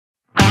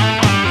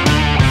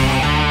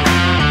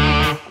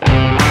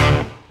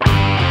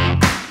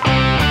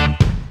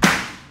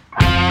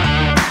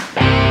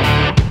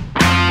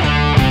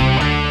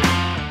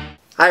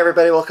Hi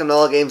everybody, welcome to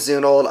All Games New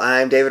and Old.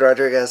 I'm David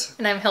Rodriguez.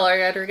 And I'm Hillary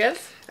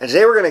Rodriguez. And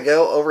today we're going to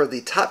go over the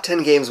top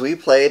 10 games we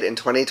played in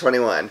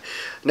 2021.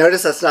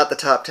 Notice that's not the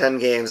top 10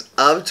 games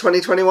of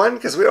 2021,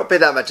 because we don't pay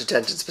that much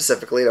attention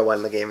specifically to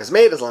when the game is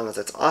made, as long as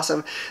it's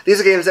awesome.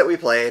 These are games that we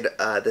played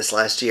this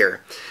last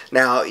year.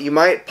 Now, you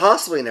might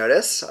possibly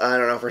notice, I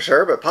don't know for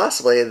sure, but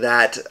possibly,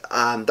 that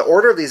the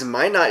order of these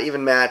might not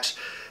even match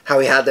how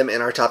we had them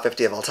in our top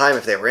 50 of all time,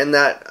 if they were in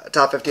that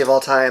top 50 of all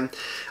time.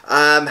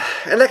 And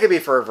that could be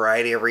for a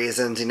variety of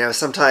reasons. You know,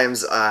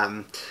 sometimes,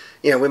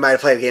 we might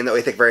have played a game that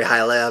we think very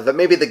highly of, but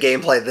maybe the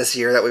gameplay this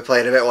year that we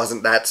played of it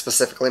wasn't that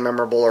specifically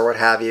memorable or what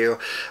have you.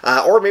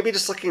 Or maybe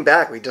just looking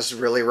back, we just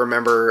really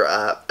remember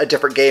a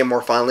different game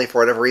more fondly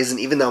for whatever reason,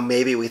 even though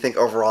maybe we think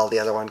overall the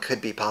other one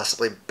could be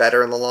possibly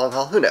better in the long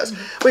haul. Who knows?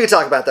 Mm-hmm. We can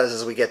talk about those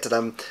as we get to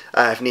them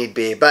if need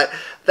be. But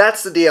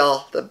that's the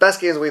deal. The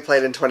best games we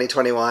played in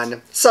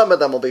 2021, some of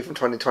them will be from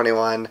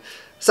 2021.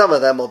 Some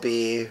of them will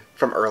be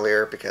from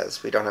earlier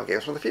because we don't have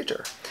games from the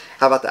future.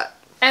 How about that?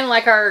 And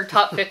like our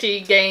top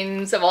 50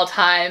 games of all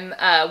time,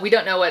 we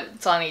don't know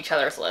what's on each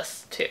other's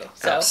list, too.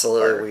 So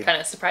absolutely.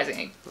 Kind of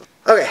surprising.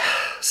 Okay,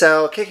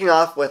 so kicking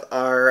off with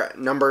our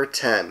number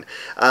 10.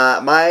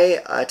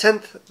 My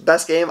 10th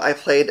best game I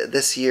played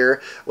this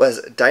year was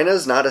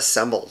Dinos Not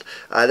Assembled.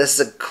 This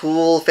is a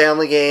cool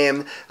family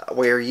game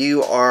where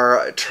you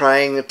are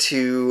trying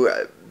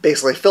to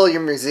basically fill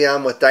your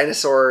museum with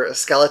dinosaur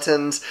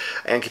skeletons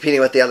and competing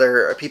with the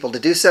other people to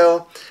do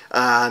so.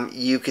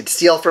 You could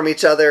steal from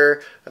each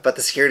other, but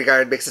the security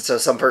guard makes it so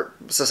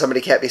somebody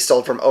can't be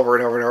stolen from over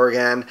and over and over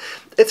again.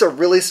 It's a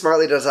really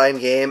smartly designed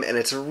game, and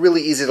it's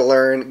really easy to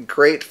learn.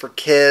 Great for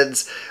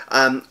kids.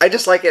 I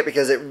just like it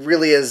because it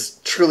really is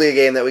truly a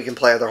game that we can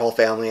play with our whole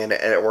family, and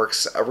it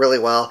works really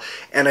well.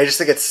 And I just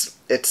think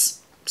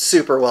it's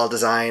super well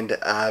designed.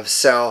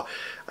 So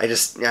I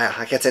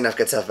can't say enough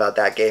good stuff about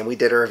that game. We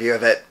did a review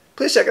of it.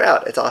 Please check it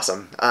out. It's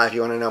awesome if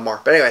you want to know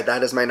more. But anyway,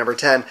 that is my number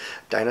 10,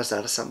 Dinos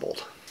Not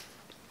Assembled.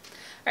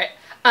 All right.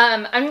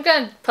 I'm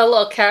going to put a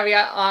little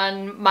caveat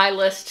on my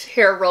list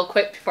here real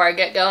quick before I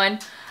get going.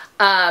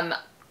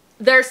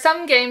 There's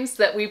some games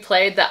that we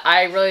played that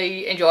I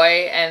really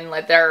enjoy, and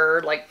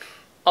they're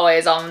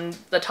always on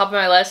the top of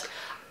my list.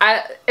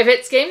 If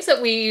it's games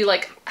that we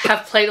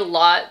have played a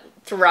lot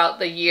throughout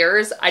the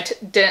years, I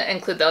didn't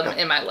include them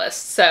in my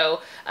list.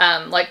 So,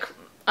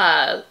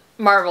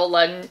 Marvel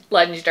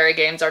Legendary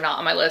games are not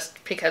on my list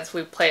because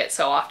we play it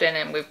so often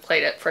and we've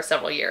played it for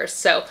several years.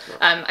 So,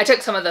 I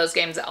took some of those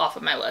games off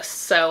of my list.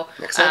 So,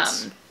 makes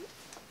sense.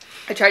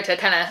 I tried to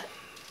kind of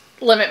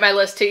limit my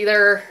list to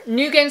either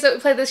new games that we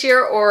played this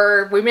year,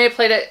 or we may have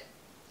played it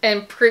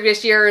in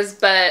previous years,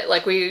 but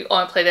we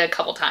only played it a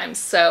couple times.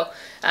 So,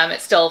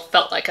 it still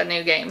felt like a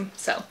new game.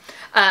 So,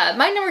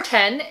 my number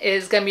 10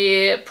 is going to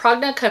be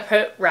Progna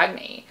Caput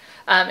Ragni.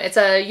 It's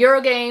a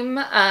Euro game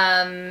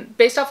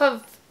based off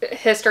of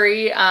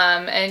history,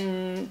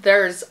 and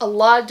there's a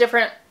lot of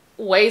different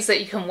ways that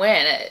you can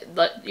win.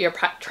 You're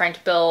trying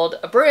to build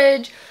a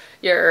bridge,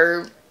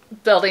 you're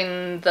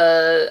building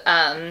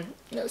the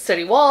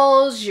city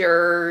walls,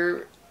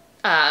 you're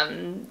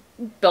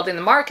building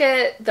the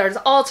market. There's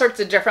all sorts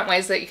of different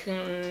ways that you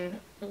can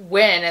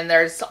win, and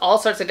there's all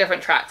sorts of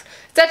different tracks.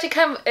 It's actually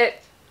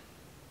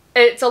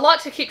it's a lot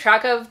to keep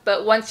track of,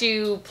 but once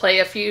you play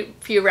a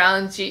few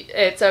rounds,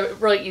 it's a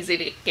really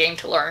easy game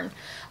to learn.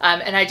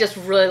 And I just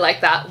really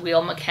like that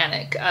wheel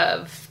mechanic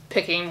of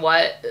picking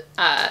what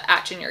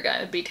action you're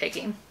going to be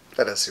taking.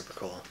 That is super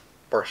cool,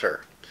 for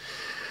sure.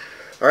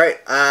 All right,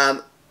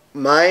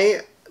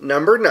 my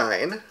number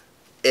 9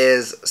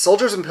 is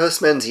Soldiers and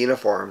Postmen's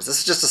Uniforms. This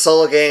is just a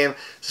solo game,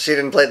 so she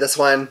didn't play this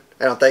one,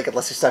 I don't think,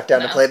 unless you snuck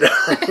down and played it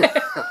on your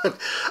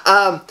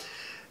own.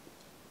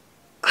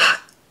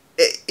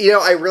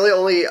 I really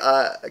only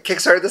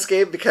kickstarted this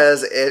game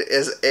because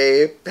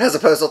it has a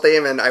postal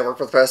theme, and I work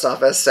for the post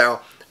office, so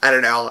I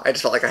don't know. I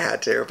just felt like I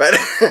had to. But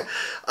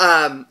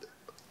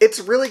it's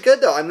really good,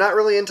 though. I'm not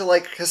really into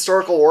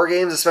historical war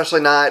games,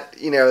 especially not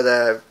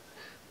the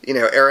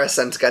era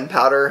since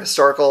gunpowder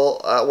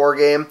historical war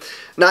game.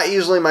 Not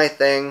usually my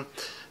thing.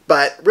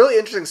 But really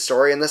interesting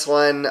story in this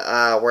one,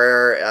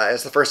 where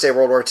it's the first day of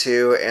World War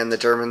II, and the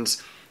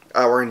Germans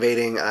were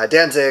invading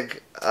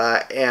Danzig,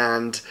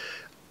 and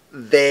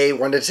they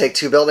wanted to take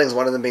 2 buildings,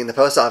 one of them being the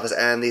post office,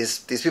 and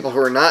these people who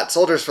were not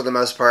soldiers for the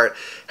most part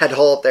had to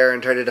hold up there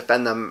and try to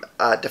defend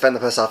the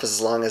post office as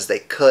long as they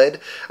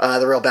could.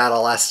 The real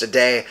battle lasted a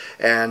day,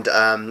 and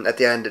at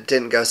the end it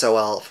didn't go so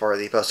well for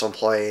the postal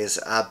employees.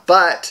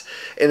 But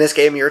in this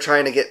game, you're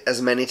trying to get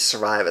as many to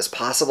survive as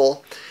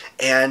possible,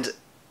 and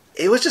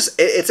it was just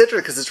it's interesting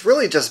because it's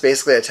really just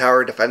basically a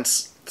tower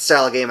defense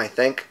style game, I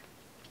think.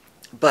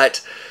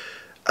 But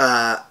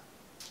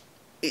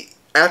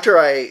after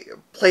I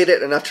played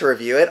it enough to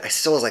review it, I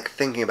still was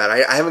thinking about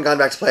it. I haven't gone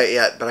back to play it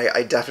yet, but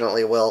I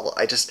definitely will.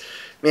 I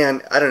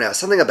don't know,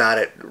 something about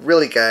it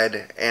really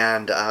good,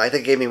 and I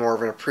think it gave me more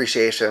of an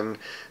appreciation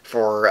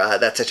for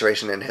that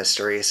situation in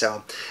history.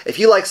 So if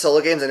you like solo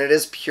games, and it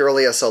is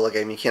purely a solo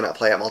game, you cannot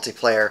play it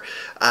multiplayer,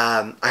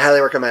 I highly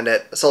recommend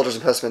it. Soldiers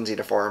and Postmen's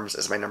Uniforms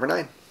is my number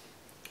 9.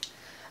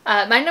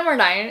 My number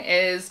 9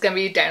 is going to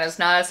be Dinos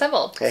Not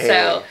Assembled. Hey.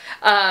 So,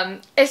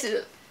 it's,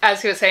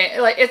 as he was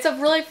saying, like, it's a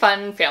really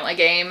fun family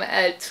game.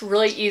 It's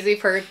really easy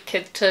for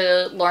kids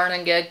to learn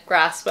and get a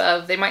grasp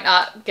of. They might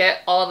not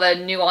get all the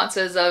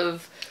nuances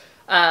of,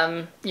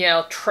 of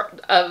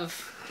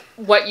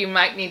what you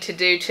might need to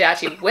do to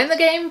actually win the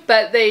game,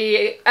 but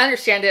they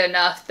understand it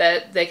enough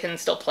that they can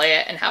still play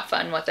it and have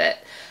fun with it.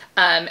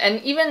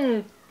 And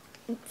even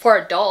for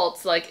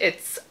adults, like,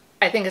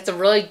 I think it's a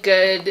really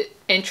good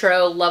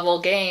intro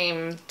level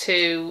game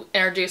to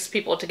introduce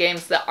people to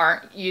games that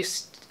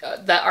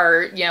that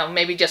are,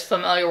 maybe just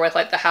familiar with,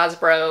 like, the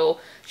Hasbro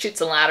Chutes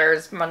and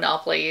Ladders,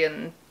 Monopoly,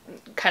 and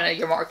kind of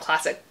your more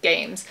classic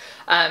games.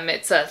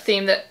 It's a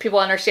theme that people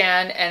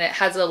understand, and it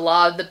has a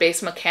lot of the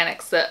base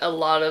mechanics that a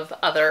lot of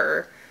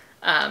other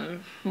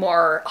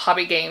more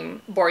hobby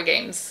board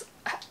games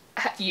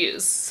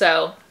use.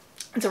 So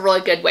it's a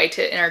really good way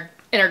to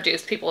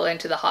introduce people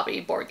into the hobby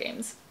board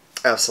games.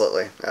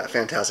 Absolutely.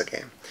 Fantastic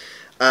game.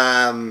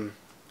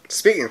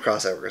 Speaking of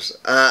crossovers,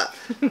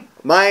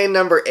 my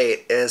number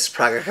 8 is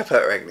Praga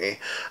Kaput Regni.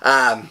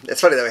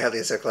 It's funny that we have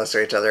these so close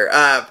to each other.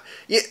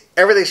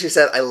 Everything she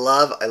said, I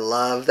love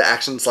the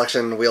action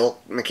selection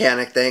wheel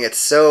mechanic thing. It's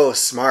so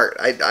smart.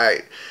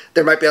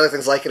 There might be other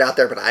things like it out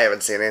there, but I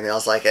haven't seen anything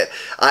else like it.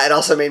 It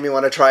also made me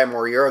want to try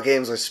more Euro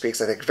games, which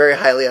speaks, I think, very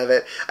highly of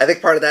it. I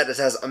think part of that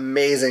just has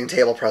amazing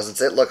table presence.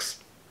 It looks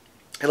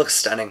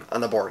stunning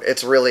on the board.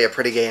 It's really a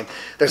pretty game.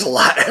 There's a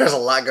lot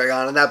going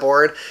on that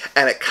board,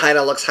 and it kind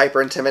of looks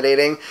hyper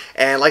intimidating.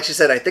 And like she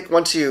said, I think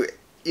once you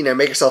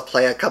make yourself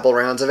play a couple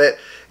rounds of it,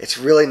 it's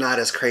really not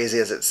as crazy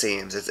as it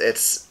seems.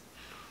 It's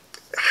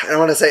I don't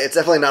want to say it's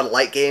definitely not a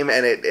light game,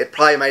 and it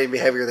probably might even be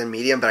heavier than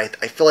medium, but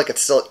I feel like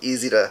it's still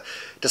easy to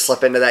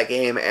slip into that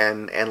game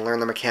and learn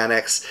the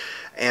mechanics.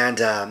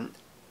 And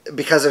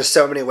because there's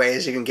so many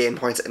ways you can gain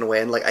points and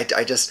win, like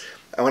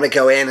I want to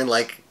go in and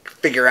like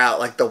figure out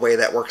like the way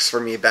that works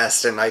for me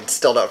best, and I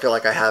still don't feel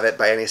like I have it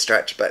by any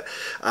stretch, but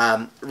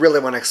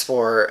really want to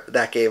explore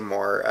that game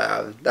more.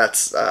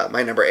 That's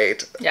my number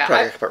 8. Yeah,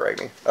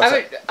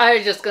 I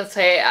was just gonna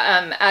say,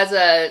 as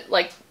a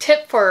like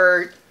tip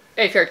for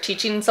if you're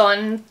teaching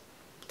someone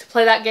to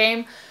play that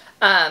game,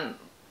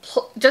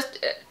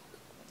 just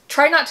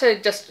try not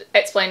to just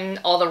explain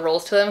all the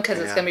rules to them, because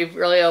it's gonna be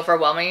really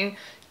overwhelming.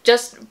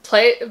 Just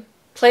play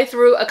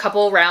through a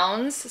couple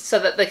rounds so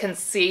that they can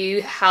see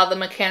how the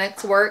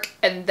mechanics work,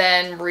 and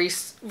then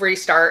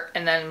restart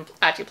and then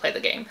actually play the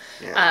game.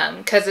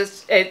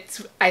 Because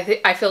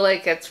I feel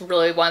like it's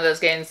really one of those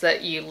games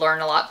that you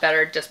learn a lot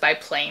better just by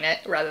playing it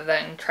rather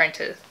than trying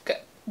to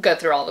go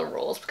through all the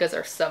rules, because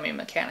there's so many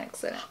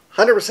mechanics in it.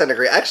 100%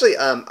 agree. Actually,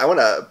 I want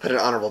to put an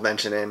honorable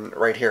mention in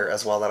right here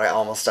as well that I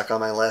almost stuck on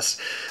my list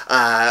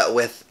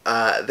with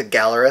the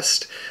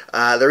Gallerist.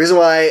 The reason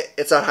why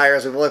it's not higher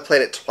is we've only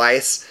played it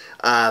twice.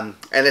 And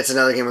it's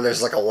another game where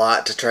there's like a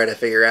lot to try to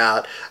figure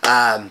out.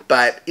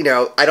 But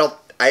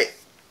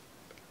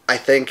I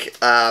think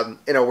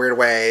in a weird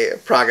way,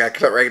 Praga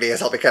Kaput Regni has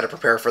helped me kind of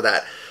prepare for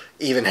that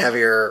even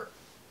heavier,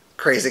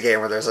 crazy game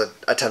where there's a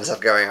ton of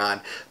stuff going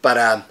on. But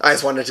I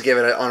just wanted to give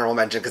it an honorable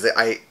mention because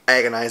I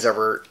agonize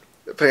over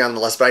putting it on the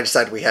list, but I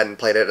decided we hadn't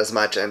played it as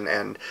much,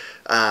 and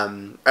I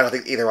don't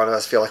think either one of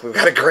us feel like we've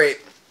got a great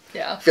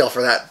feel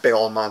for that big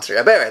old monster.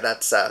 Yeah, but anyway,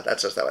 that's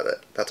just that with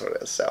it. That's what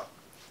it is. So.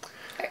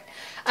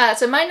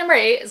 So my number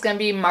 8 is going to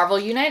be Marvel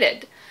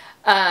United.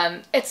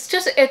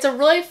 It's a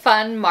really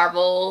fun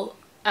Marvel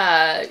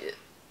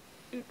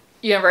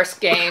universe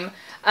game.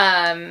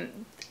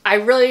 I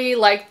really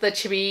like the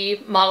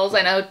chibi models.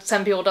 I know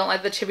some people don't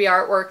like the chibi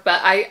artwork,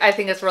 but I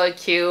think it's really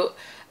cute.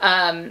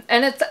 And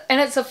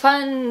it's a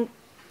fun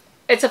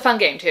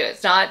game too.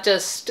 It's not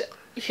just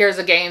here's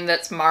a game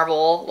that's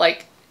Marvel.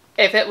 Like,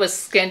 if it was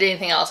skinned to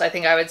anything else, I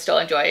think I would still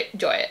enjoy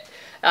it.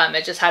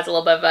 It just has a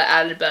little bit of an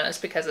added bonus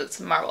because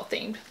it's Marvel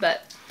themed,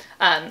 but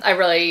I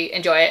really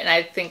enjoy it, and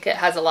I think it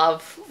has a lot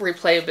of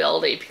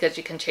replayability because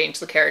you can change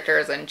the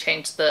characters and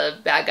change the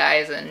bad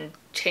guys and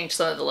change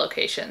some of the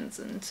locations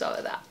and stuff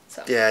like that.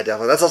 So. Yeah,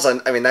 definitely. That's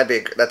also, I mean,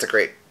 that's a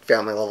great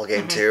family level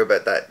game too,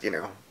 but that,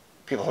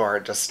 people who are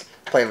just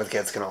playing with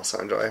kids can also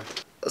enjoy.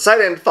 So I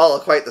didn't follow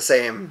quite the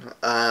same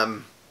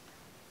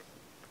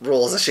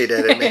rules as she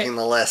did in making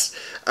the list.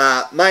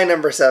 My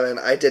number 7,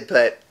 I did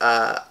put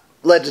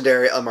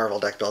Legendary, a Marvel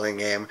deck building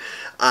game.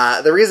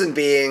 The reason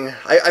being,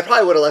 I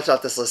probably would have left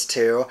off this list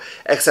too,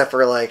 except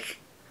for like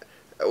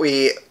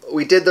we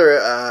did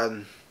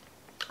the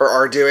or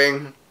are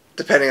doing,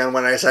 depending on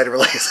when I decide to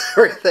release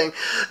everything,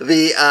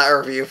 the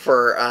review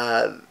for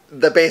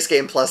the base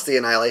game plus the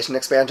Annihilation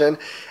expansion,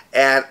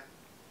 and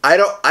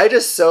I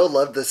just so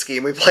loved the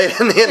scheme we played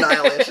in the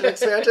Annihilation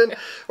expansion,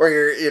 where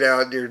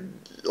you're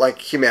like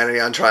Humanity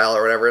on Trial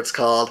or whatever it's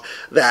called,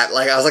 that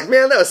like I was like,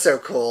 man, that was so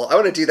cool. I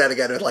want to do that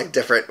again with like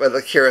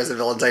with heroes and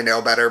villains I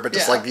know better, but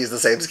just like use the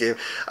same scheme.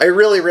 I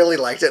really, really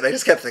liked it, and I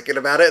just kept thinking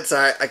about it, so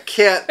I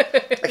can't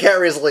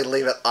reasonably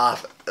leave it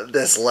off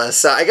this list.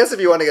 So I guess if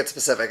you want to get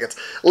specific, it's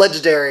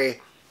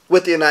Legendary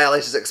with the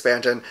Annihilations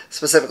expansion,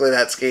 specifically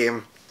that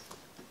scheme.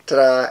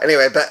 Ta-da!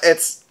 Anyway, but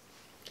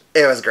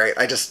it was great.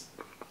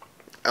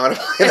 I want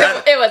to play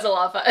that. It was a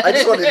lot of fun. I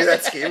just want to do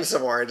that scheme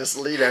some more.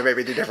 Just,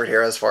 maybe do different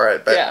heroes for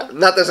it. But yeah.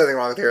 Not there's anything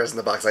wrong with heroes in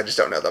the box. I just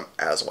don't know them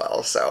as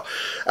well. So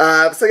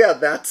yeah,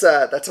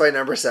 that's my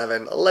number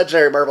 7. A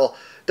legendary Marvel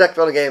deck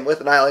building game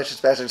with Annihilation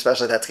expansion,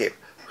 especially that scheme.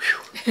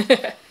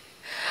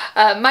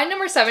 My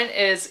number 7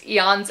 is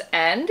Eon's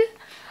End.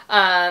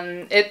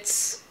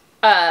 It's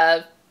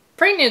a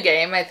pretty new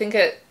game. I think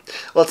it...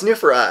 Well, it's new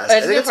for us.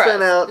 I think it's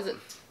been out...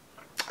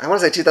 I want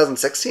to say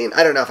 2016.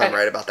 I don't know if I'm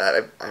right about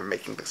that. I'm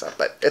making things up,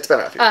 but it's been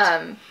out a few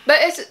years. But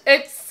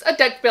it's a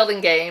deck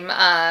building game,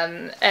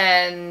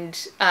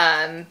 and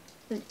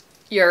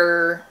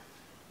you're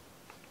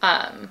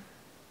I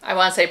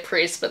want to say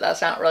priest, but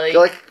that's not really.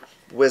 You're like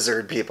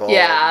wizard people.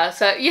 Yeah,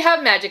 so you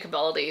have magic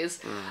abilities,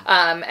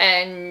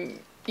 and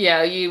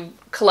you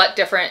collect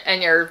different,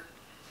 and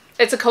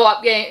it's a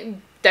co-op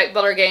game, deck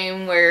builder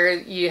game where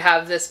you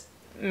have this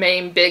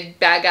main big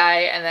bad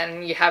guy, and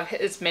then you have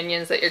his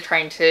minions that you're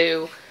trying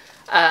to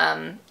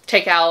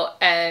take out,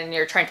 and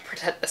you're trying to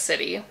protect the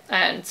city.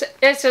 And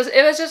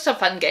it was just a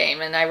fun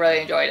game, and I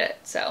really enjoyed it.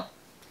 So I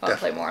want to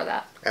play more of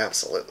that.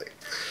 Absolutely.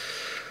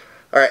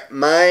 All right,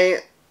 my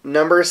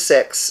number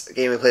 6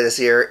 game we played this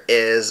year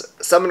is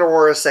Summoner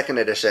Wars 2nd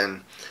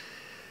Edition.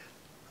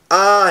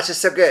 It's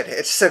just so good.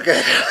 It's so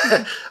good.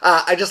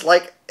 I just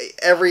like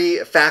every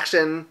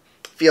faction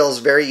feels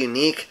very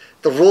unique.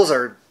 The rules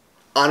are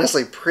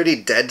honestly pretty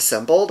dead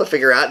simple to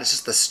figure out. It's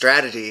just the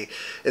strategy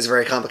is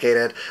very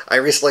complicated. I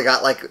recently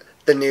got like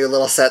the new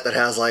little set that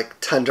has like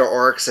Tundra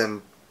Orcs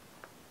and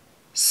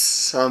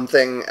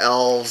something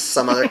else,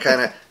 some other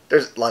kind of...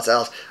 There's lots of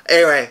elves.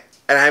 Anyway,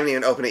 and I haven't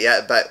even opened it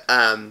yet, but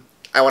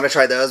I want to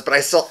try those. But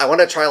I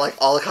want to try like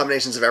all the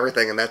combinations of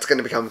everything, and that's going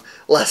to become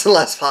less and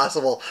less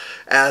possible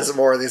as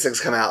more of these things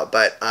come out.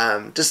 But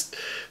just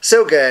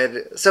so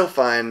good, so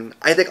fun.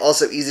 I think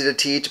also easy to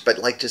teach, but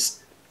like just...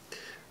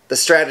 The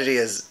strategy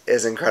is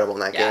incredible in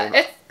that game.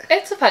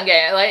 It's a fun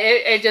game. Like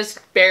it just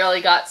barely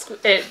got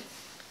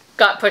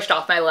pushed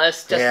off my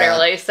list, just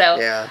barely. So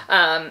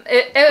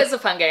it was a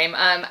fun game.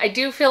 I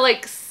do feel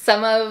like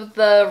some of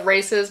the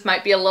races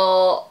might be a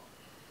little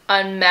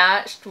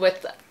unmatched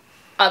with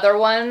other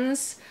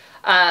ones,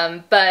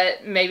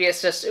 but maybe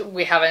it's just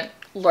we haven't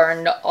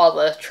learned all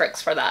the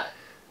tricks for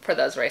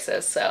those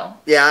races. So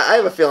yeah, I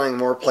have a feeling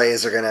more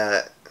plays are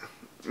gonna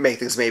make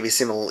things maybe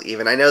seem a little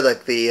even. I know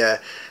that the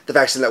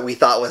faction that we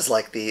thought was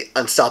like the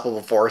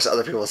unstoppable force,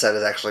 other people said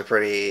is actually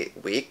pretty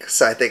weak.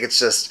 So I think it's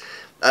just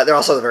they're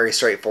also a very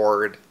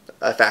straightforward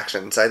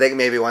faction. So I think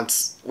maybe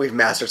once we've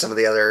mastered some of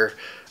the other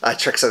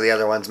tricks of the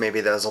other ones, maybe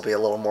those will be a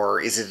little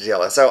more easy to deal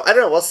with. So I don't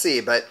know, we'll see.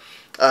 But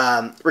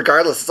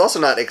regardless, it's also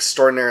not an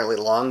extraordinarily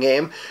long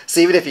game. So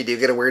even if you do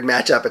get a weird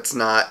matchup, it's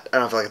not, I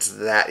don't feel like it's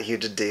that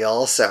huge a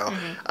deal. So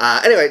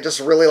anyway, just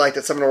really liked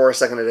it. Summoner Wars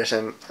 2nd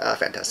Edition,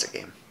 fantastic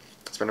game.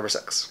 It's my number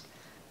 6.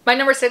 My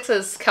number 6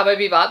 is Cowboy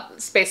Bebop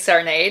Space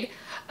Serenade.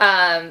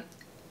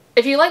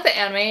 If you like the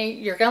anime,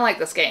 you're gonna like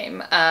this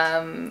game.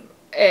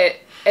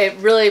 It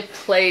really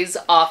plays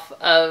off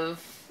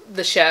of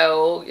the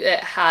show. It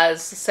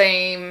has the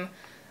same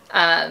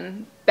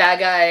bad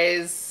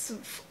guys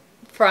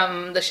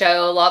from the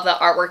show. A lot of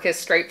the artwork is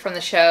straight from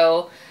the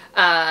show.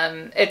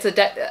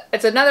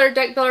 It's another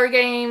deck builder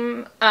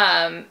game.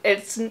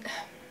 It's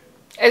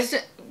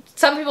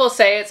some people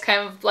say it's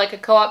kind of like a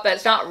co-op, but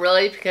it's not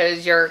really,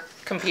 because you're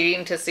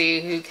competing to see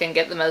who can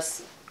get the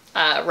most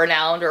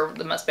renowned or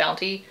the most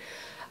bounty.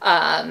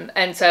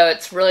 And so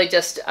it's really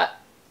just,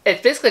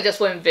 it's basically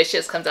just when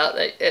Vicious comes out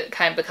that it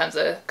kind of becomes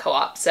a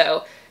co-op.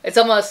 So it's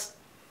almost,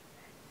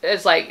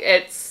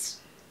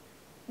 it's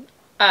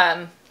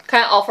kind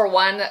of all for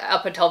one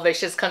up until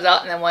Vicious comes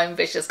out. And then when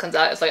Vicious comes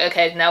out, it's like,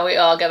 okay, now we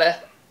all gotta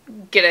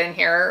get in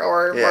here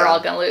or we're all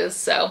gonna lose.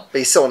 So, but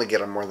you still want to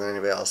get them more than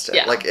anybody else did.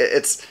 Yeah. Like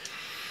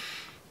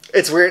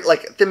it's weird,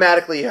 like,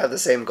 thematically you have the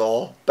same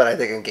goal, but I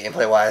think in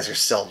gameplay-wise you're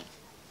still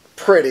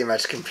pretty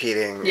much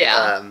competing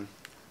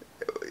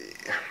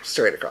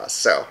straight across,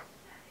 so...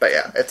 But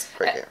yeah, it's a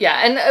great game.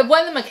 Yeah, and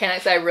one of the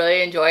mechanics I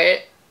really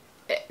enjoy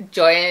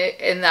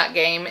in that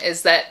game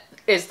is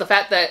the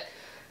fact that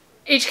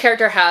each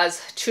character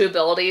has 2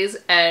 abilities,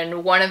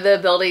 and one of the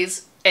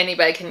abilities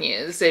anybody can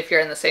use if you're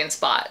in the same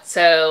spot.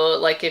 So,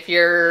 like, if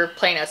you're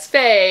playing as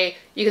Faye,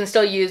 you can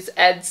still use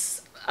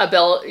Ed's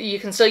ability. You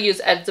can still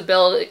use Ed's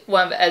ability,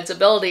 one of Ed's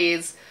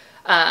abilities,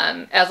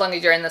 as long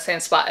as you're in the same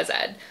spot as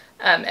Ed.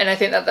 And I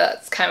think that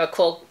that's kind of a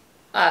cool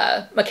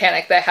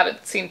mechanic that I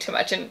haven't seen too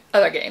much in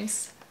other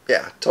games.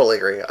 Yeah, totally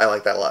agree. I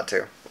like that a lot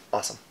too.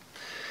 Awesome.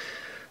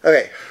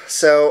 Okay,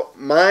 so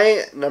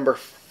my number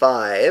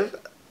 5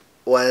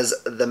 was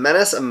The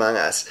Menace Among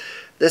Us.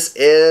 This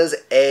is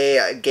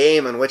a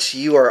game in which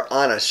you are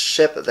on a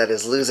ship that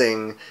is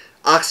losing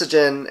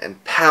oxygen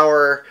and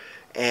power,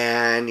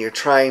 and you're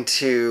trying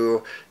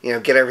to,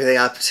 get everything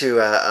up to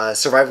a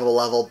survivable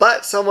level,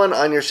 but someone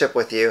on your ship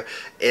with you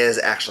is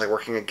actually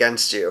working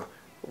against you.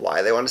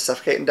 Why they want to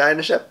suffocate and die in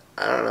a ship?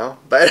 I don't know,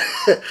 but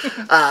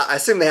I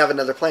assume they have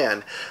another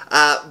plan.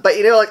 But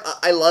you know, like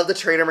I love the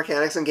trader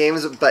mechanics in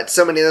games, but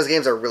so many of those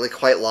games are really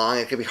quite long.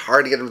 It can be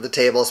hard to get them to the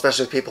table,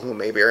 especially with people who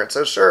maybe aren't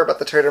so sure about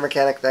the trader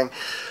mechanic thing.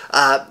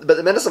 But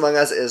The Menace Among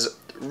Us is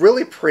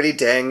really pretty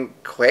dang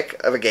quick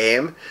of a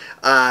game.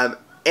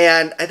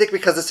 And I think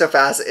because it's so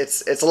fast,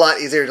 it's a lot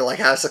easier to like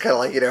have some kind of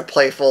like, you know,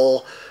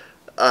 playful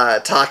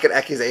talk and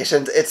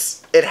accusations.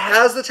 It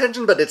has the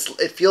tension, but it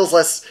feels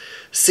less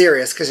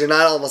serious because you're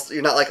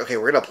not like, okay,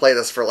 we're gonna play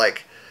this for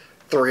like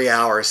 3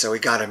 hours, so we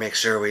gotta make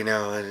sure we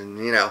know. And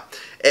you know,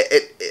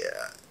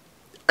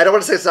 I don't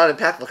want to say it's not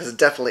impactful because it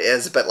definitely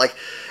is, but like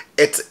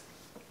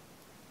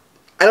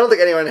I don't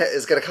think anyone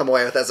is going to come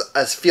away with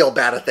as feel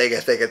bad a thing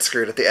if they get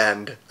screwed at the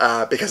end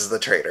because of the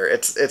trader.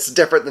 It's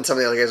different than some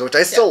of the other games, which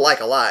I still like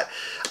a lot.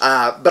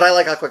 But I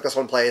like how quick this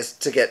one plays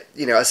to get,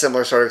 you know, a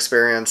similar sort of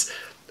experience.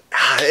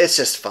 It's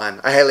just fun.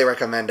 I highly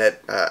recommend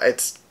it.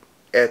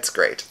 It's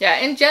great. Yeah,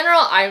 in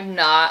general, I'm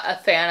not a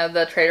fan of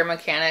the trader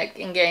mechanic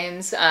in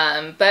games,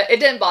 but it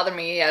didn't bother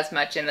me as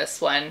much in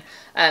this one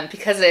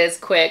because it is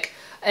quick.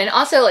 And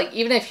also, like,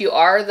 even if you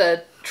are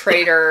the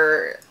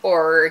traitor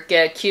or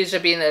get accused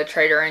of being the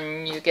traitor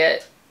and you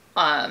get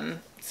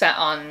sent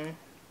on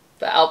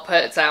the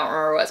outputs, I don't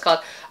remember what it's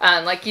called,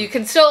 like, you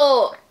can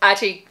still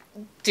actually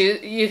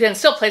you can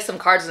still play some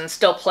cards and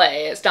still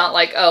play. It's not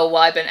like, oh,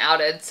 well, I've been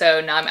outed,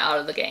 so now I'm out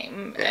of the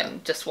game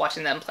and just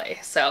watching them play.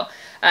 So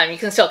you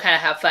can still kind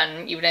of have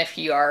fun even if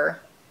you are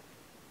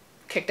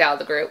kicked out of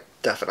the group.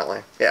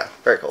 Definitely. Yeah,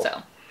 very cool.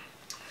 So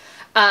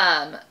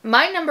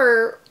my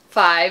number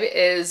 5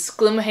 is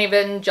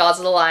Gloomhaven Jaws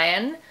of the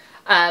Lion.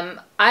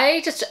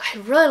 I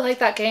really like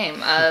that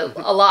game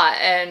a lot,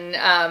 and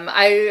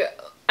I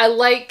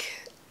like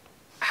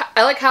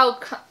how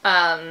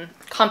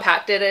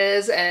compact it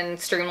is and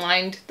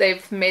streamlined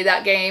they've made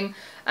that game.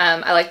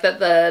 I like that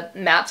the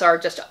maps are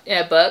just in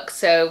a book,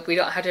 so we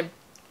don't have to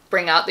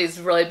bring out these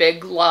really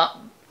big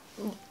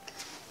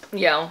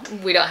you know,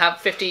 we don't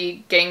have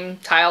 50 game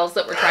tiles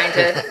that we're trying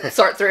to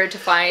sort through to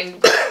find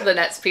the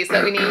next piece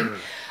that we need.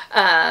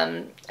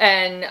 And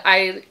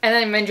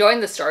I'm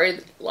enjoying the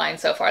storyline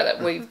so far that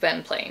we've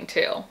been playing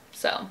too.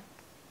 So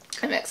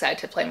I'm excited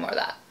to play more of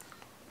that.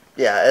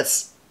 Yeah,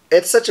 it's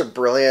such a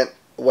brilliant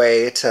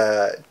way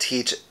to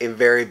teach a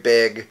very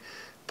big,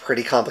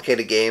 pretty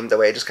complicated game. The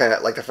way just kind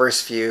of like the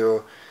first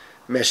few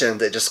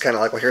missions, it just kind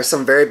of like, well, here's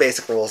some very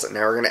basic rules, and now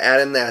we're going to add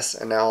in this,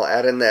 and now I'll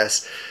add in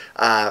this.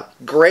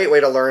 Great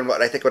way to learn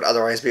what I think would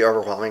otherwise be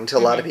overwhelming to a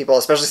lot of people,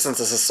 especially since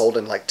this is sold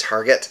in like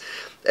Target.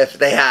 If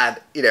they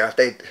had, you know,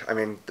 the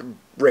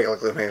regular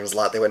Gloomhaven was a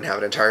lot, they wouldn't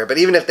have it in Target. But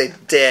even if they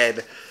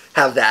did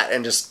have that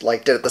and just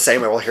like did it the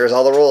same way, well, here's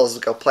all the rules,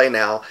 go play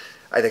now,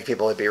 I think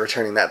people would be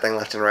returning that thing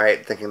left and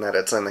right, thinking that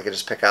it's something they could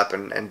just pick up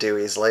and do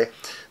easily.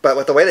 But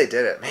with the way they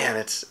did it, man,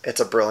 it's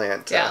a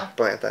brilliant,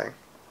 brilliant thing,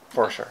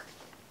 for sure.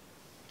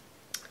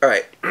 All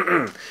right.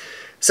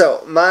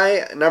 So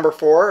my number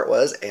 4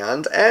 was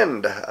And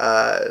End.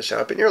 Showed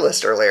up in your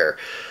list earlier.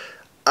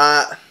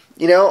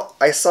 You know,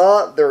 I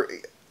saw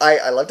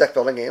I love deck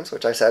building games,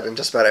 which I said in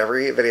just about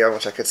every video in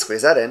which I could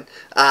squeeze that in.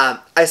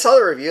 I saw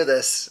the review of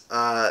this,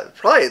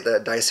 probably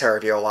the Dice Tower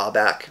review a while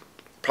back,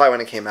 probably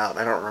when it came out,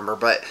 I don't remember,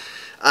 but,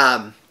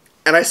 and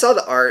I saw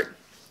the art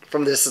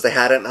from this as they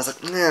had it, and I was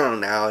like, I don't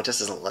know, it just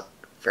doesn't look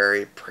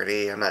very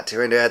pretty, I'm not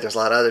too into it, there's a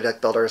lot of other deck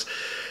builders,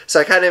 so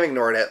I kind of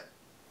ignored it.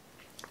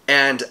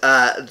 And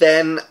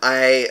then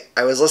I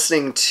was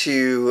listening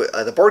to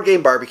the Board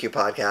Game Barbecue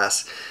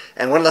podcast,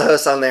 and one of the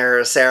hosts on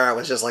there, Sarah,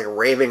 was just like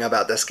raving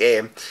about this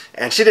game.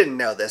 And she didn't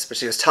know this, but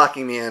she was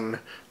talking me in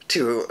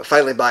to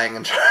finally buying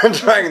and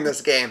trying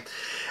this game.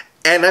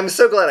 And I'm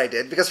so glad I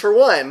did, because for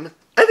one,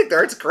 I think the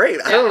art's great.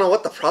 Yeah. I don't know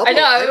what the problem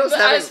was.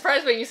 I was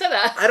surprised when you said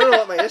that. I don't know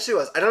what my issue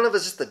was. I don't know if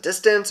it's just the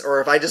distance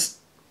or if I just...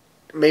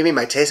 Maybe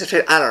my taste had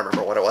changed. I don't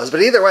remember what it was.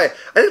 But either way,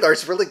 I think the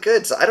art's really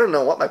good, so I don't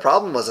know what my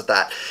problem was with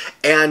that.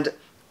 And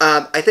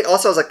I think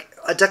also I was like,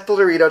 a deck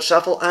builder readout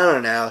shuffle, I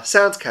don't know,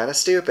 sounds kind of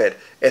stupid.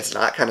 It's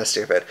not kind of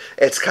stupid.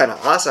 It's kind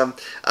of awesome.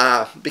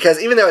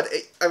 Because even though,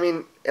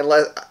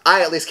 unless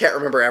I at least can't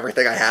remember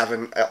everything I have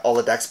in all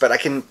the decks, but I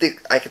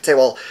could say,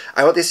 well,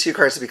 I want these two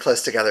cards to be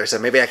close together, so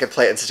maybe I could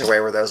play it in such a way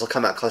where those will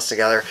come out close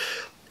together.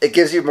 It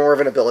gives you more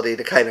of an ability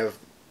to kind of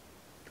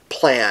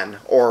plan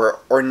or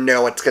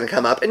know what's going to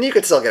come up, and you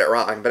could still get it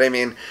wrong, but I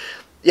mean,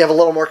 you have a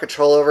little more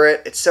control over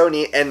it. It's so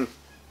neat, and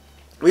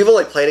we've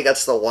only played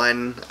against the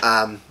one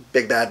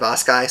big bad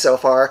boss guy so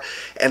far,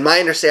 and my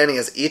understanding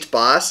is each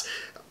boss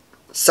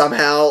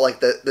somehow,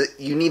 like,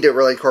 you need to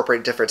really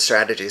incorporate different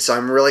strategies. So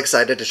I'm really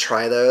excited to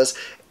try those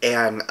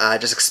and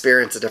just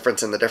experience the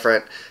difference in the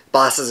different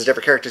bosses, the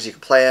different characters you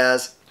can play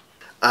as.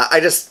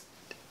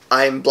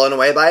 I'm blown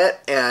away by it,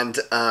 and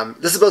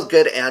this is both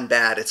good and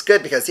bad. It's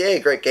good because, yay,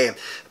 great game.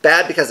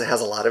 Bad because it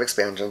has a lot of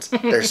expansions.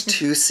 There's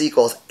 2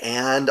 sequels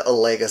and a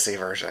legacy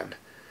version.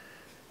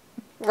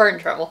 We're in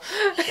trouble.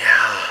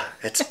 Yeah,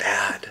 it's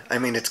bad. I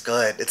mean, it's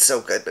good. It's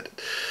so good, but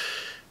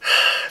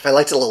if I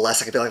liked it a little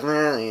less, I could be like,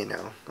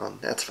 well,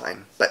 that's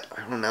fine. But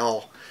I don't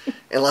know.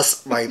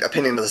 Unless my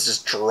opinion of this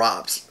just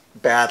drops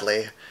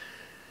badly.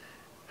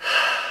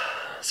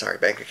 Sorry,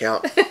 bank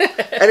account.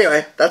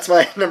 Anyway, that's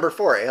my number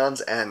 4,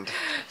 Aeon's End.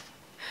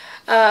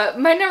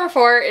 My number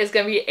 4 is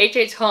going to be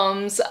H.H.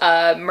 Holmes'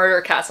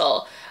 Murder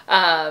Castle.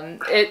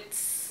 It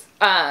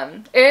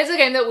is a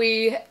game that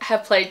we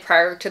have played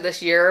prior to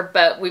this year,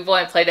 but we've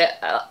only played it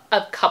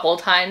a couple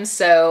times,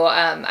 so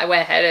I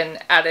went ahead and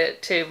added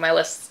it to my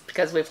list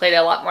because we played it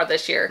a lot more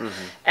this year,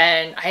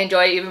 and I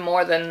enjoy it even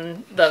more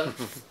than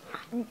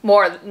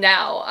more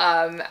now.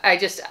 I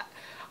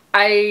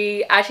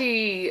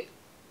actually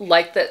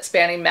like the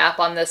expanding map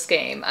on this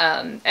game,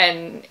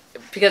 and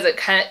because it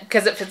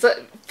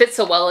fits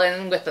so well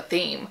in with the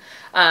theme.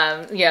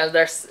 I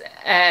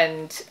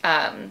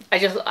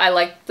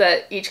like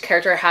that each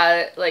character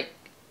had, like,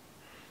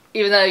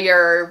 even though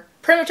you're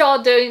pretty much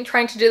all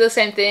trying to do the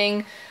same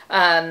thing,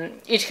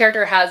 each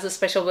character has a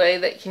special way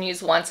that you can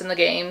use once in the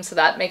game, so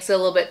that makes it a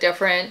little bit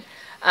different.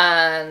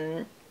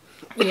 And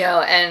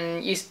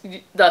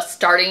the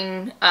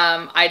starting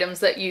items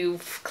that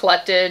you've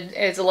collected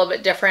is a little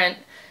bit different.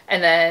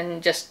 And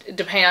then just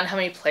depending on how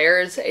many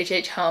players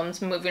H.H.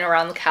 Holmes moving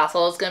around the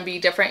castle is going to be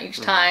different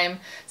each time.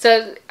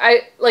 So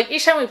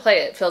each time we play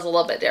it feels a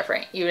little bit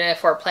different, even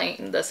if we're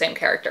playing the same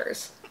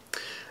characters.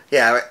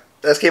 Yeah,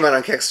 this came out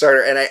on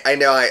Kickstarter, and I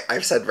know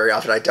I've said very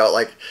often I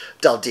don't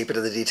delve deep into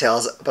the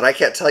details, but I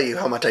can't tell you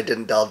how much I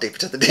didn't delve deep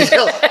into the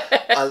details.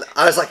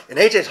 I was like, an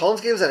H.H.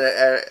 Holmes games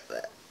and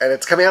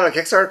it's coming out on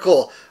Kickstarter?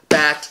 Cool.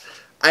 Backed.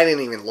 I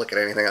didn't even look at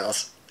anything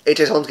else.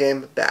 H.H. Holmes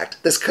game?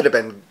 Backed. This could have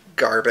been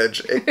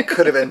garbage. It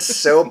could have been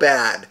so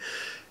bad,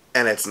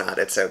 and it's not.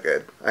 It's so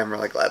good. I'm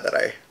really glad that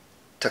I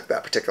took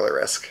that particular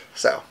risk.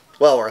 So,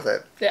 well worth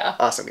it. Yeah.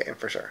 Awesome game,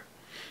 for sure.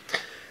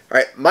 All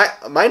right,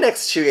 my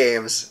next 2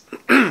 games,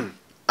 I'm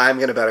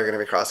going to bet are going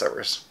to be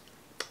crossovers.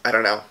 I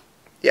don't know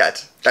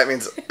yet. That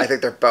means I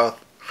think they're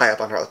both high up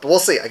on her list, but we'll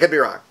see. I could be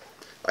wrong.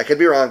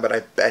 But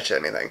I bet you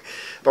anything.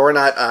 But we're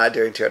not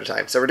doing 2 at a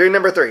time. So we're doing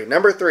number 3.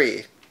 Number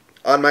 3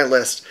 on my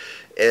list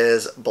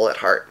is Bullet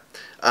Heart.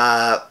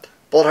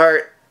 Bullet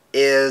Heart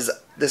is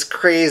this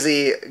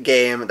crazy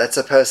game that's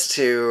supposed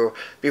to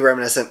be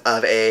reminiscent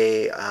of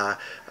a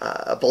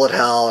bullet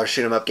hell or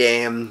shoot 'em up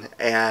game,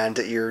 and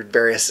your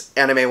various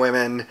anime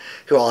women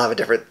who all have a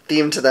different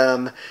theme to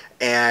them,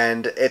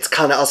 and it's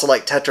kind of also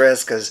like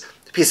Tetris because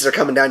the pieces are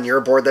coming down your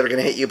board that are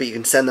going to hit you, but you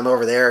can send them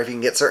over there if you can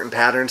get certain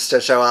patterns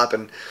to show up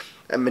and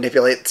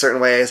manipulate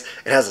certain ways.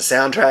 It has a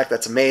soundtrack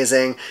that's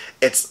amazing.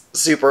 It's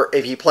super,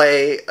 if you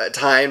play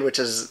timed, which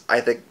is I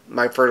think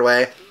my preferred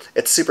way,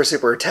 it's super,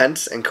 super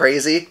tense and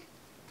crazy.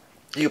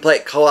 You can play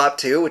it co-op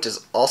too, which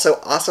is also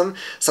awesome.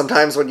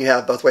 Sometimes when you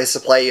have both ways to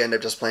play, you end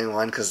up just playing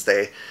one because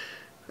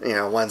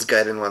one's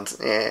good and one's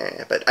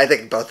eh. But I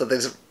think both of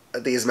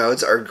these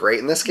modes are great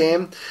in this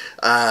game.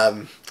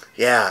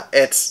 Yeah,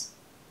 it's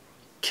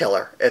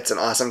killer. It's an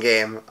awesome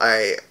game.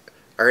 I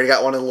already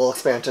got one of the little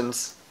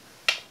expansions,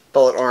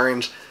 Bullet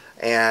Orange,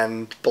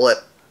 and Bullet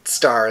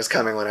Star is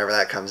coming whenever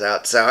that comes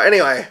out. So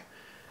anyway,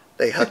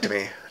 they hooked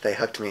me.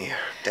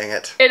 Dang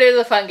it. It is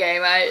a fun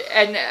game. I've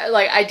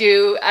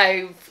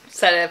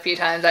said it a few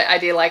times. I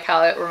do like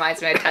how it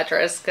reminds me of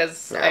Tetris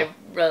because I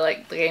really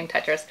like the game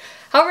Tetris.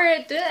 However,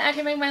 it didn't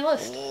actually make my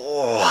list.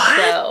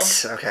 What?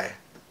 So. Okay.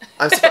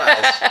 I'm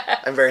surprised.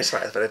 I'm very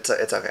surprised, but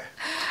it's okay.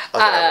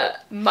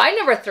 My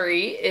number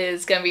 3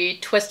 is going to be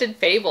Twisted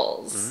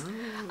Fables.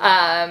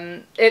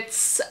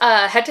 It's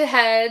a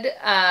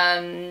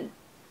head-to-head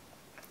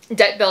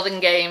deck building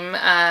game,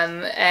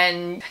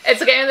 and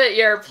it's a game that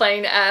you're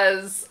playing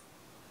as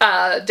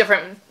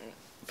different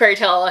fairy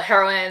tale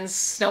heroines: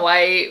 Snow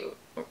White,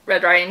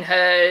 Red Riding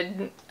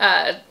Hood,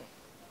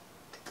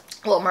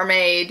 Little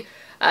Mermaid,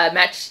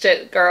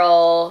 Matchstick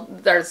Girl.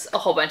 There's a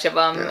whole bunch of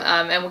them,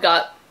 and we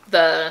got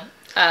the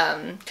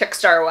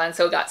Kickstarter one,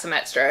 so we got some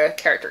extra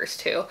characters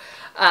too.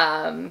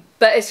 But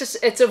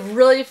it's a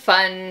really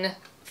fun,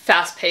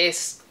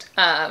 fast-paced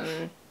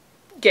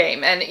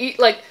game, and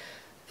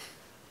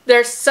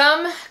there's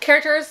some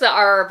characters that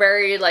are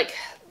very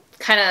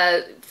kind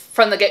of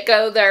from the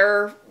get-go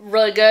they're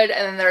really good,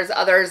 and then there's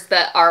others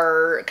that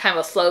are kind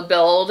of a slow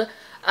build.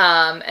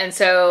 And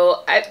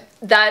so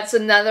that's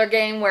another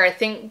game where I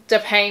think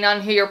depending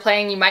on who you're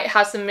playing, you might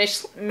have some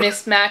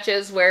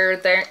mismatches where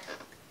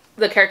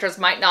the characters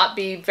might not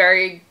be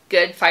very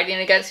good fighting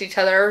against each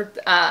other.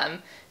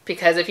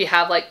 Because if you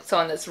have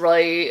someone that's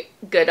really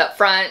good up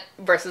front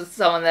versus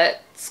someone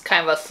that's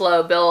kind of a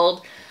slow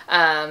build,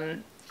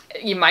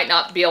 you might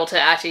not be able to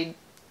actually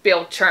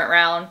turn it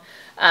around.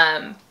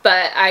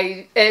 But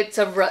it's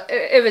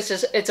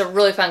a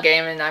really fun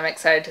game, and I'm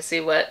excited to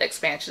see what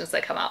expansions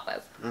they come out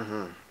with.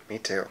 Me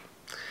too.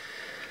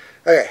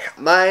 Okay,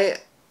 my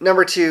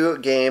number 2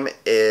 game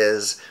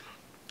is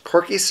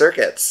Quirky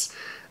Circuits.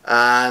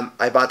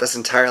 I bought this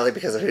entirely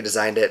because of who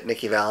designed it,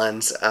 Nikki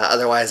Valens.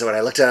 Otherwise, when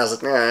I looked at it, I was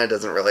like, nah, it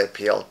doesn't really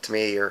appeal to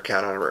me. You're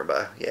Count on a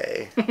Roomba.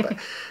 Yay. But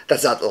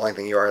that's not the only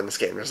thing you are in this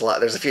game. There's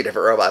a few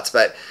different robots,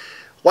 but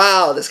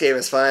wow, this game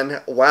is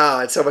fun.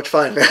 Wow, it's so much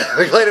fun.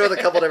 We played it with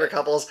a couple different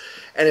couples,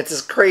 and it's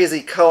this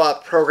crazy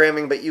co-op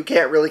programming, but you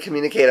can't really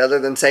communicate other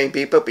than saying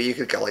beep boop, but you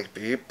could go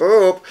beep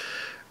boop,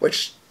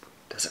 which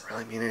does it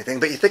really mean anything?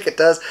 But you think it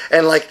does.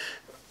 And, like,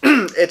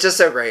 it's just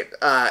so great.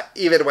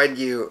 Even when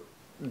you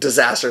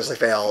disastrously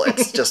fail,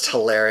 it's just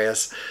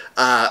hilarious.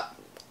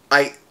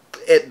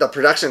 The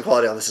production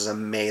quality on this is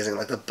amazing.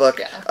 Like, the book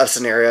of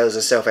scenarios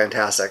is so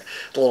fantastic.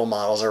 The little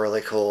models are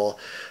really cool.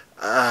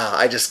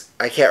 I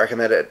can't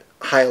recommend it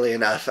highly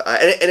enough.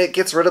 And it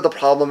gets rid of the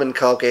problem in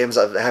co-op games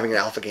of having an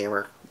alpha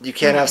gamer. You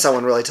can't have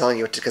someone really telling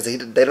you because they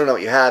don't know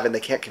what you have and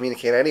they can't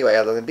communicate anyway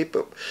other than beep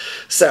boop.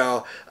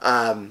 So,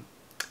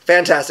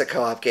 fantastic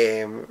co-op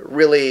game.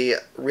 Really,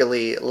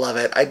 really love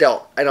it. I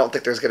don't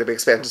think there's going to be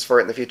expansions for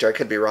it in the future. I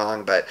could be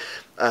wrong, but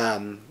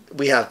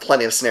we have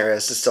plenty of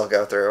scenarios to still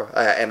go through,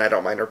 and I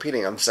don't mind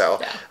repeating them.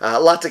 So,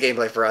 lots of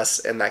gameplay for us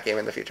in that game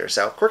in the future.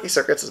 So, Quirky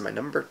Circuits is my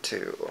number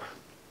 2.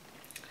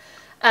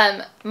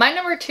 My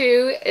number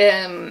 2,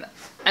 I'm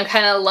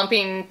kind of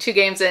lumping 2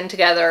 games in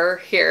together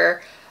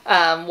here.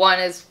 One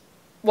is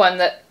one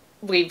that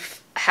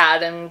we've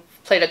had and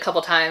played a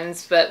couple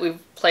times, but we've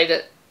played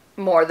it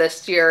more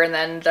this year, and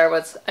then there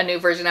was a new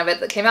version of it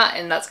that came out,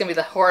 and that's going to be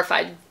the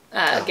Horrified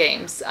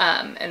games,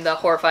 and the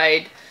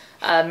Horrified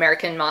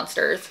American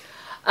Monsters.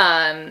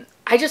 I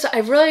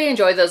really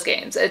enjoy those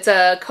games. It's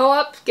a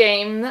co-op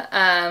game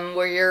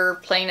where you're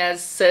playing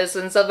as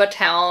citizens of a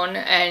town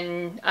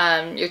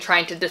and you're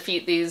trying to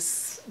defeat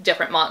these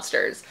different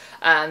monsters.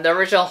 The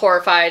original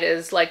Horrified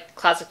is like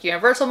classic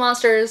Universal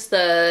monsters.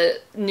 The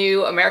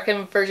new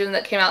American version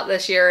that came out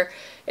this year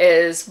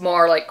is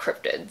more like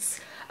cryptids.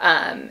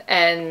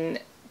 And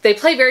they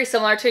play very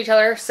similar to each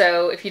other,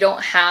 so if you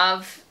don't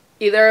have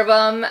either of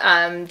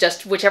them,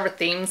 just whichever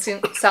theme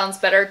sounds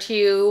better to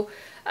you,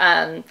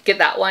 get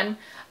that one.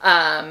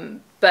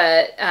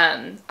 But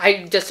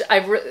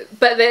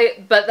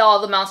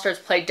all the monsters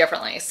play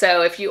differently.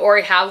 So if you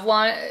already have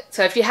one,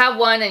 if you have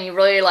one and you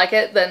really like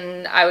it,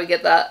 then I would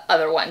get the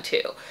other one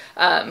too,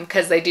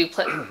 because they do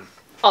play.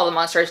 All the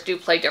monsters do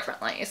play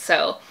differently.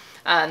 So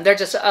they're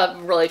just a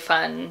really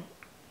fun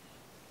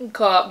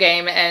co-op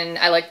game, and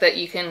I like that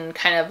you can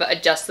kind of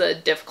adjust the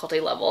difficulty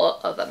level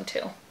of them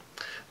too.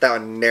 That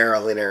one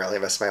narrowly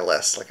missed my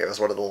list. Like, it was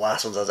one of the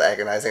last ones I was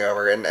agonizing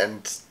over, and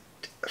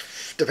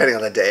depending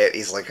on the day, it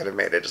easily could have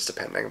made it, just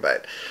depending.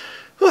 But,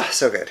 whew,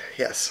 so good.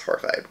 Yes,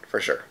 Horrified, for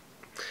sure.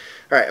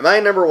 All right, my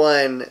number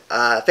 1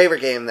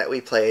 favorite game that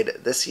we played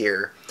this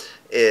year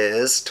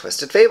is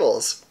Twisted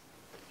Fables,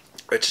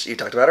 which you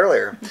talked about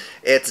earlier.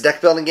 It's a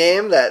deck building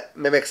game that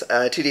mimics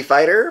a 2D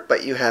fighter,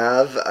 but you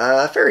have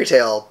fairy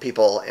tale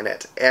people in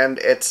it, and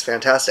it's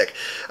fantastic.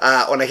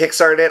 When I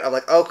kickstarted it, I'm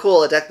like, oh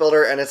cool, a deck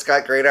builder, and it's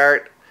got great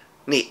art.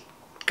 Neat.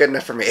 Good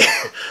enough for me.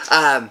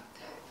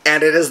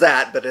 And it is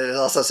that, but it is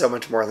also so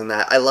much more than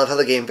that. I love how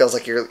the game feels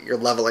like you're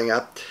leveling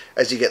up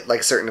as you get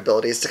like certain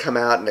abilities to come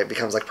out, and it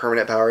becomes like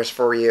permanent powers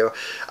for you.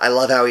 I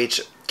love how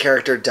each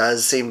character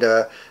does seem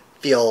to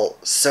feel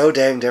so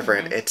dang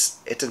different. It's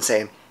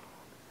insane.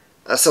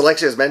 So like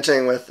she was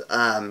mentioning with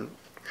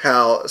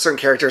how certain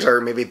characters are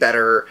maybe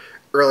better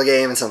early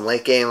game and some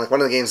late game. Like,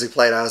 one of the games we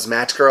played, I was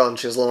Match Girl and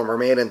she was Little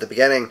Mermaid. And at the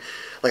beginning,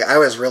 like, I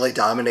was really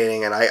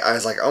dominating, and I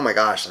was like, oh my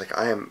gosh, like,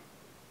 I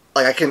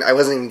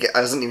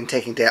wasn't even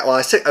taking damage. Well,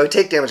 I would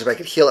take damage, but I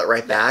could heal it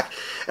right back.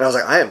 And I was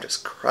like, I am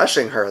just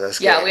crushing her this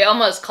game. Yeah, we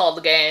almost called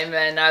the game,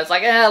 and I was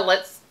like,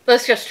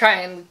 let's just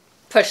try and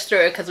push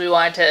through it, because we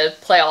wanted to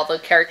play all the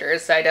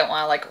characters, so I didn't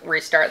want to like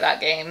restart that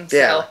game.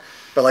 Yeah. So.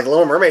 But like,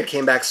 Little Mermaid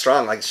came back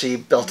strong. Like, she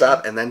built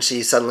up, and then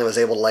she suddenly was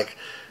able to like,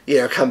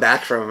 come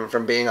back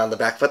from being on the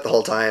back foot the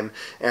whole time.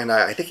 And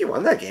I think he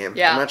won that game.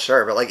 Yeah. I'm not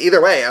sure. But like,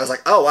 either way, I was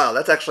like, oh wow,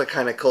 that's actually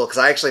kind of cool. Because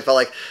I actually felt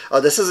like, oh,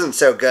 this isn't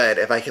so good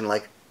if I can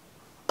like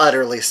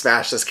utterly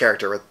smash this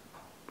character with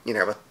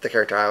the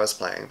character I was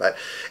playing. But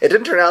it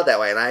didn't turn out that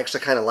way. And I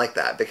actually kind of like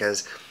that,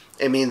 because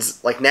it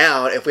means like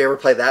now, if we ever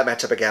play that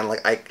matchup again,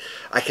 like I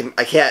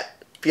can't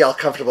feel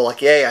comfortable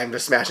like, yay, I'm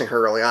just smashing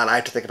her early on. I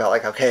have to think about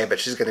like, okay, but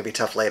she's going to be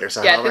tough later.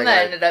 So yeah, I think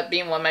that ended up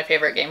being one of my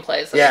favorite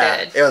gameplays that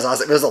we did. It was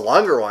awesome. It was a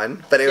longer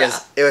one, but it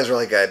was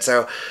really good.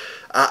 So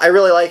I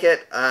really like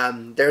it.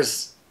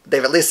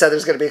 They've at least said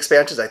there's going to be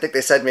expansions. I think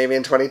they said maybe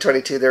in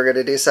 2022 they were going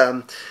to do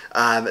some.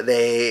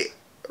 They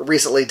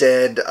recently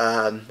did,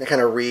 they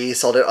kind of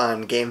resold it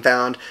on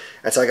GameFound,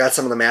 and so I got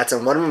some of the mats,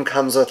 and one of them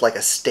comes with like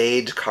a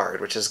stage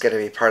card, which is going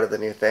to be part of the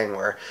new thing,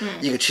 where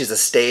you could choose a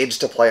stage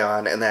to play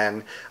on, and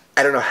then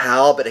I don't know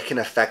how, but it can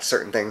affect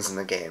certain things in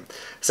the game.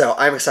 So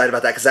I'm excited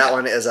about that, because that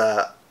one is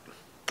I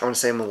want to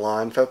say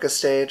Milan-focused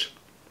stage.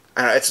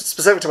 I don't know, it's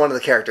specific to one of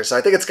the characters, so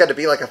I think it's going to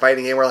be like a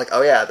fighting game where like,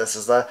 oh yeah, this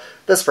is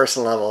this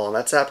person level, and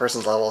that's that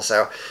person's level,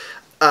 so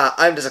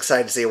I'm just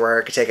excited to see where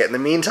I could take it. In the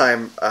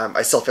meantime,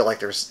 I still feel like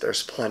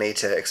there's plenty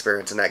to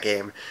experience in that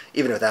game,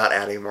 even without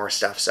adding more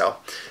stuff, so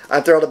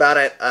I'm thrilled about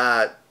it.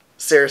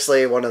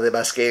 Seriously, one of the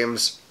best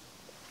games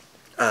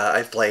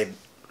I've played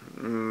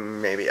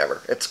maybe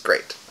ever. It's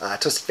great.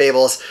 Twisted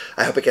Fables,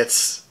 I hope it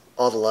gets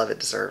all the love it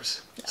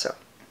deserves. So,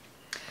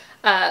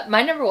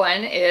 my number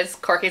 1 is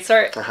Quirky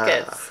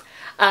Circuits.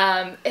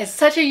 It's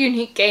such a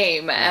unique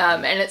game,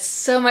 and it's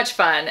so much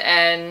fun,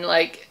 and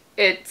like,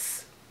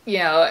 it's,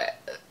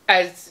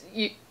 as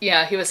you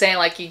know, he was saying,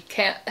 like, you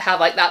can't have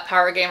like that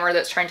power gamer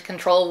that's trying to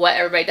control what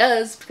everybody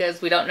does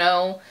because we don't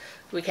know,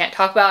 we can't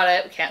talk about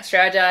it, we can't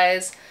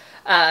strategize.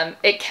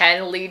 It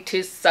can lead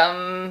to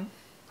some,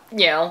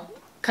 you know,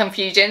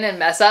 confusion and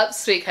mess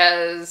ups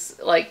because,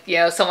 like, you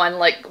know, someone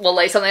like will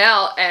lay something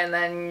out and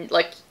then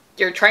like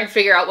you're trying to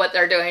figure out what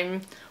they're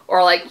doing,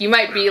 or like you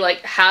might be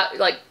like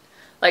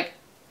like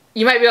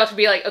you might be able to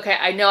be like, okay,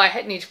 I know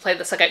I need to play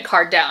the second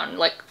card down.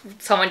 Like,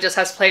 someone just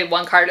has to play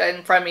one card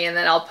in front of me, and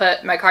then I'll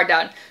put my card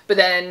down. But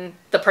then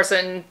the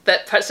person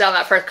that puts down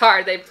that first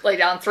card, they lay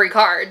down 3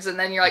 cards, and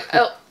then you're like,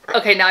 oh,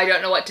 okay, now I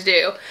don't know what to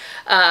do.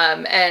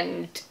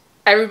 And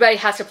everybody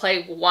has to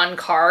play 1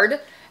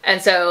 card.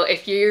 And so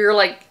if you're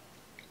like,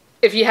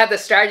 if you have the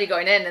strategy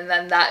going in and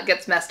then that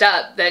gets messed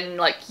up, then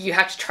like you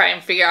have to try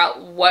and figure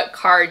out what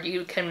card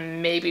you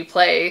can maybe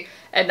play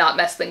and not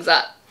mess things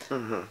up.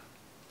 Mm-hmm.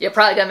 You're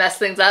probably gonna mess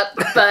things up,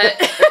 but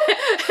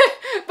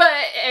but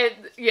it,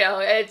 you know,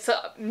 it's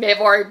may have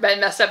already been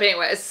messed up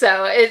anyways.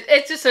 So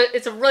it's just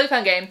it's a really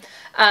fun game.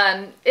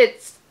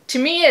 It's, to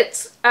me,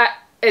 it's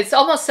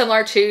almost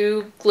similar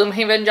to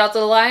Gloomhaven Jaws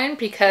of the Lion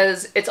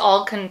because it's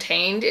all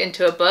contained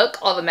into a book.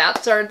 All the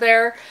maps are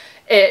there.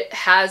 It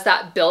has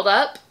that build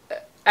up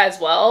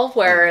as well,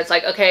 where it's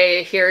like,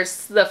 okay,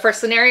 here's the first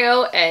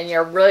scenario, and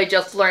you're really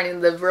just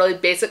learning the really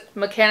basic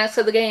mechanics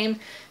of the game,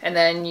 and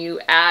then you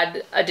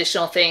add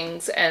additional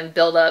things and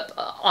build up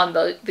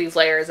on these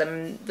layers,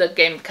 and the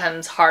game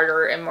becomes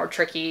harder and more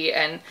tricky,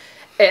 and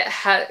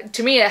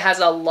to me, it has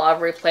a lot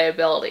of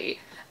replayability,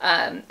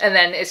 and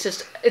then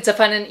it's a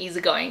fun and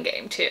easygoing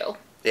game too.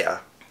 Yeah.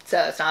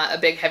 So it's not a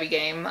big, heavy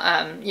game.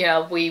 You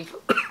know, we've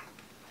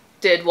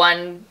did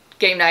one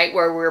game night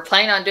where we were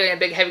planning on doing a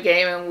big heavy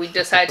game, and we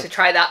decided to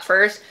try that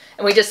first,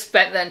 and we just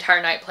spent the entire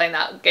night playing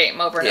that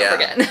game over and over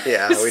again.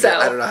 Yeah, we did.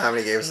 I don't know how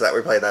many games that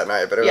we played that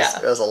night, but it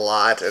was a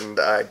lot, and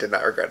I did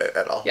not regret it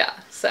at all. Yeah,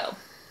 so.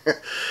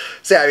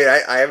 So, I mean,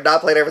 I have not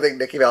played everything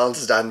Nikki Valens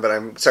has done, but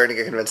I'm starting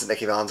to get convinced that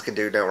Nikki Valens can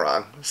do no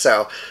wrong.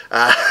 So,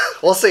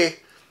 we'll see.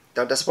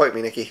 Don't disappoint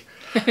me, Nikki.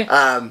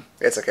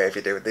 It's okay if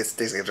you do. These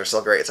games are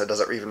still great, so it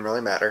doesn't even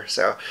really matter.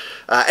 So,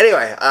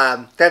 anyway,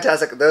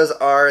 fantastic. Those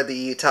are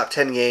the top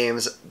 10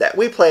 games that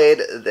we played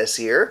this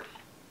year.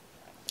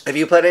 Have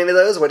you played any of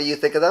those? What do you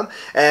think of them?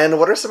 And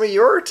what are some of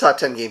your top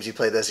 10 games you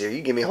played this year? You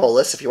can give me a whole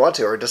list if you want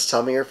to, or just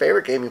tell me your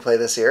favorite game you played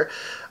this year.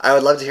 I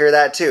would love to hear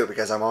that too,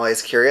 because I'm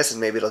always curious,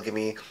 and maybe it'll give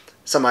me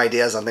some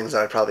ideas on things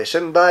that I probably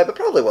shouldn't buy, but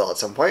probably will at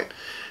some point.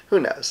 Who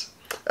knows?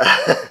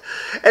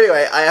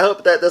 Anyway, I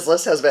hope that this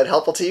list has been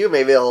helpful to you.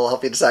 Maybe it'll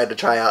help you decide to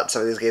try out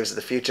some of these games in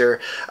the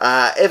future.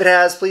 If it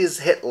has, please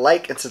hit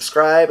like and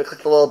subscribe and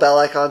click the little bell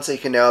icon so you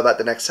can know about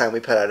the next time we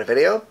put out a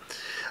video.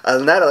 Other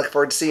than that, I look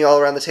forward to seeing you all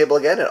around the table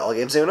again at All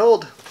Games New and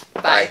Old.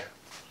 Bye.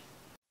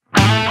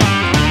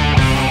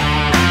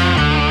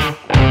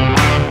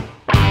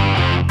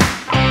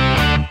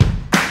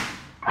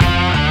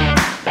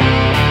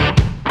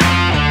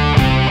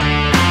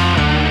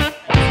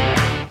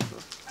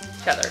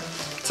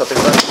 Something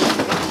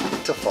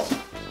left to fall.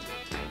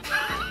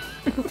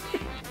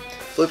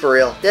 Blooper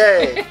reel.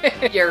 Yay!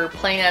 You're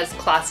playing as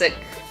classic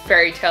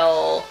fairy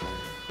tale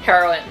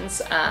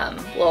heroines.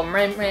 Little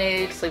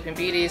Mermaid, Sleeping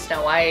Beauty,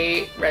 Snow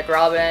White, Red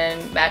Robin,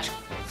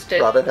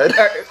 Matchstick. Robin Hood?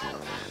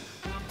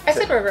 I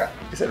said Red Robin.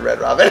 You said Red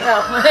Robin?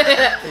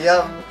 Oh.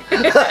 Yum.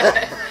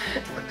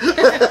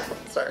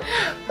 Sorry.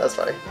 That was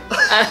funny.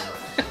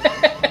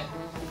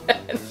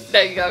 Now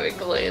you got me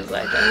completely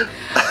sidetracked.